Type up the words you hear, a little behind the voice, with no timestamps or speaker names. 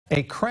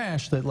A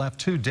crash that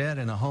left 2 dead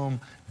in a home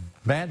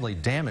badly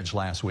damaged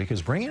last week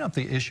is bringing up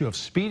the issue of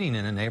speeding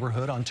in a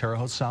neighborhood on Terre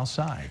Haute South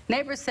Side.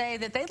 Neighbors say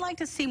that they'd like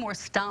to see more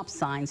stop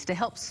signs to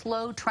help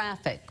slow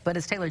traffic. But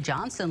as Taylor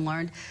Johnson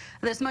learned,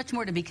 there's much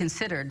more to be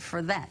considered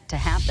for that to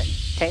happen.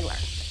 Taylor.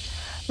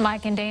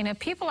 Mike and Dana,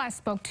 people I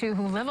spoke to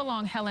who live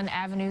along Helen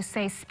Avenue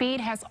say speed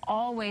has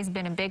always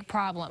been a big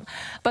problem.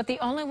 But the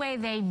only way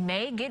they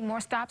may get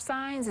more stop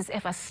signs is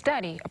if a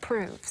study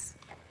approves.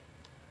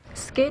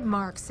 Skid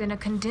marks in a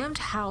condemned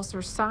house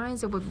are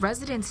signs of what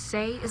residents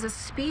say is a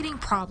speeding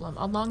problem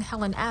along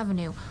Helen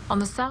Avenue on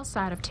the south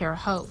side of Terre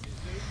Haute.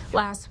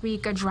 Last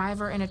week, a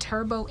driver in a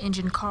turbo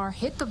engine car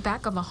hit the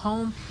back of a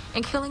home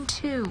and killing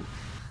 2.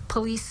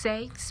 Police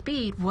say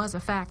speed was a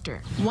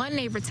factor. One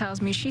neighbor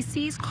tells me she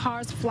sees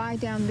cars fly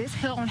down this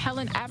hill on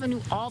Helen Avenue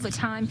all the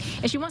time,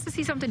 and she wants to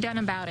see something done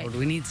about it.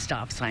 We need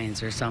stop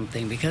signs or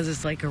something because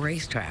it's like a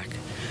racetrack.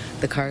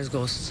 The cars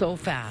go so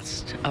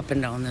fast up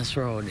and down this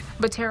road.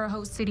 But Terre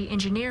Haute city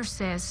engineer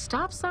says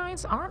stop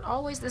signs aren't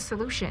always the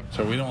solution.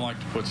 So we don't like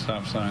to put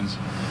stop signs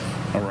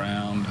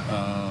around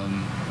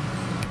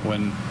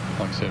when,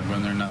 like I said,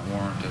 when they're not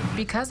warranted.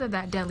 Because of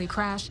that deadly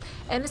crash,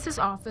 Ennis's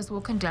office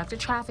will conduct a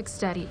traffic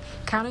study,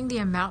 counting the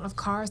amount of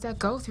cars that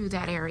go through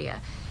that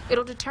area.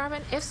 It'll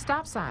determine if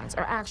stop signs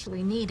are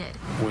actually needed.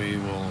 We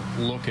will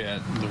look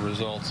at the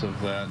results of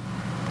that,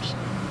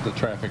 the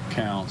traffic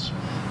counts,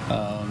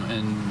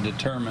 and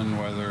determine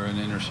whether an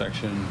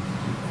intersection,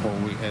 or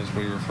as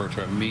we refer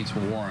to it, meets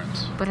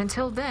warrants. But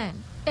until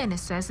then,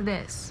 Ennis says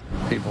this.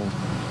 People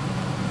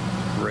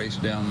race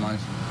down my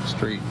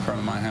street in front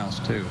of my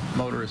house too.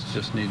 Motorists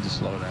just need to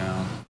slow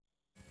down.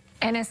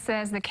 Ennis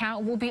says the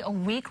count will be a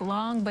week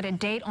long, but a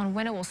date on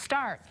when it will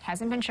start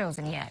hasn't been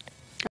chosen yet.